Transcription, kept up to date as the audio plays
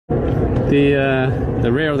The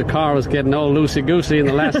rear of the car was getting all loosey-goosey in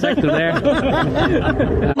the last sector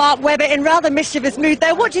there. Mark Webber in rather mischievous mood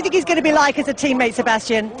there. What do you think he's going to be like as a teammate,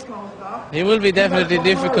 Sebastian? He will be definitely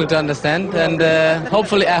difficult to understand, and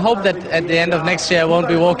hopefully, I hope that at the end of next year I won't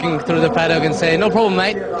be walking through the paddock and say, "No problem,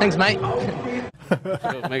 mate. Thanks, mate."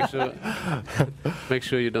 So make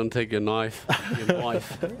sure you don't take your knife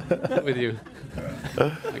with you.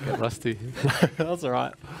 I get rusty. That's all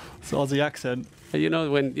right. It's Aussie accent. You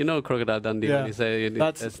know Crocodile Dundee, when you say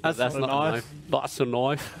that's not a knife. That's a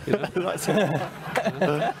knife. You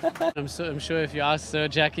know? I'm sure if you ask Sir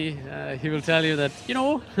Jackie, he will tell you that,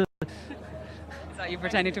 Is that you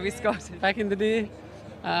pretending to be Scottish? back in the day,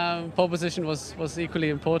 pole position was equally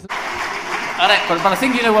important. But I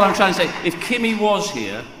think you know what I'm trying to say. If Kimi was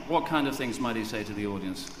here, what kind of things might he say to the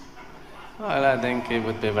audience? Well, I think he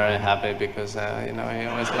would be very happy because he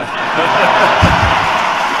always like.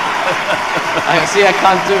 I see. I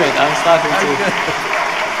can't do it. I'm starting to.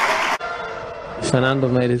 Fernando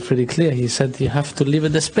made it pretty clear. He said you have to leave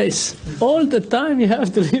it the space. All the time you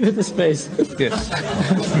have to leave it the space. Yes.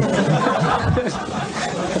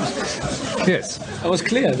 Yes. I was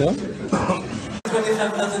clear, though.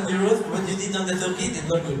 25,000 euros, what you did on the circuit is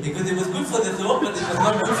not good. Because it was good for the floor, but it was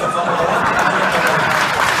not good for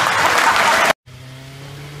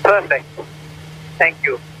Perfect. Thank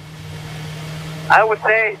you. I would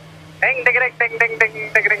say ding ding ding ding ding ding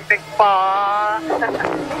ding ding ding ba.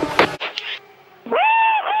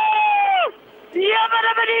 Woohoo!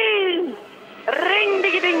 Yabba-dabba-dee! Ring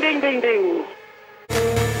ding ding ding ding ding.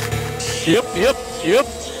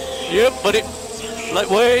 Yep, buddy.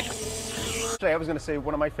 Lightweight. I was going to say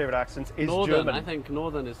one of my favourite accents is Northern. German. I think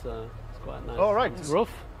Northern is quite nice. Oh, right. It's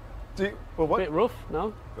rough. What? A bit rough,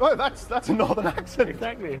 no? Oh, that's a Northern accent.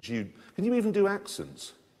 Exactly. Can you even do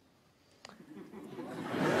accents?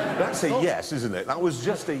 That's a yes, isn't it? That was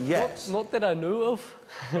just a yes. Not that I knew of.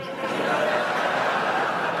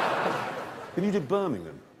 Can you do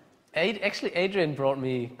Birmingham? Actually, Adrian brought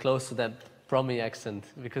me close to that Brummie accent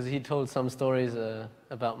because he told some stories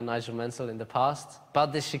about Nigel Mansell in the past.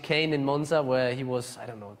 About this chicane in Monza where he was, I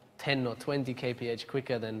don't know, 10 or 20 kph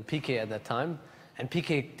quicker than Piquet at that time. And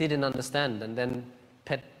Piquet didn't understand. And then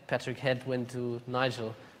Patrick Head went to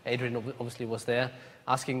Nigel. Adrian obviously was there,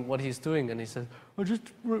 asking what he's doing. And he said, I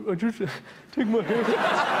just take my hair.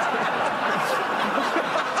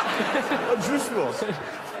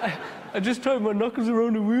 I just tie my knuckles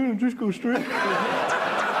around the wheel and just go straight. Something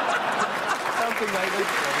like that.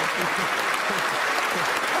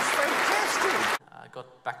 That's fantastic. I got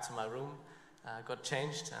back to my room, got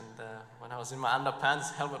changed, and when I was in my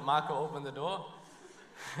underpants, Helmut Marko opened the door.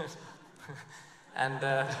 And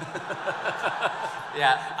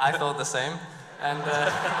yeah, I thought the same. And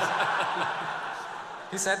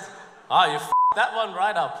he said, you f***ed that one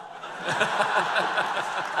right up.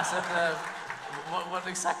 I said, what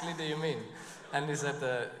exactly do you mean? And he said,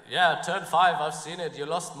 yeah, turn 5, I've seen it, you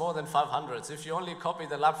lost more than 500s. If you only copy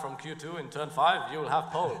the lap from Q2 in turn 5, you will have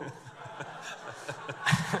pole.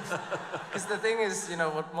 Because the thing is,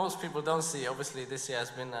 what most people don't see, obviously this year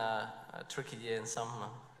has been a tricky year in some,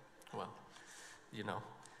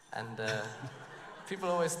 and people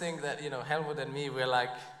always think that, Helmut and me, we're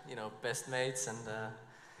like, best mates, and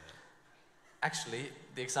actually,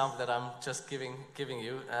 the example that I'm just giving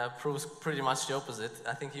you proves pretty much the opposite.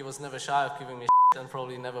 I think he was never shy of giving me shit and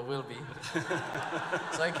probably never will be.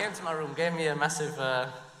 So he came to my room, gave me a massive,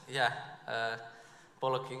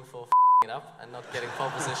 bollocking for f***ing it up and not getting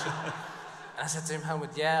pole position. And I said to him,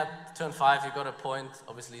 Helmut, yeah, turn 5, you got a point.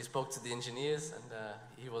 Obviously, he spoke to the engineers and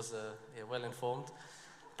he was well informed.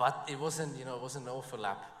 But it wasn't, it wasn't an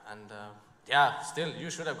overlap. And still, you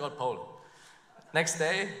should have got pole. Next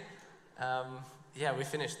day, we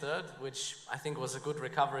finished 3rd, which I think was a good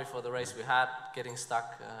recovery for the race we had, getting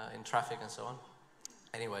stuck in traffic and so on.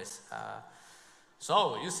 Anyways,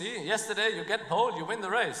 so you see, yesterday you get pole, you win the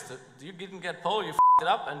race. You didn't get pole, you f***ed it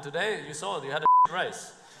up, and today you saw you had a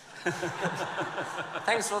race.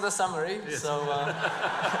 Thanks for the summary. Yes. So.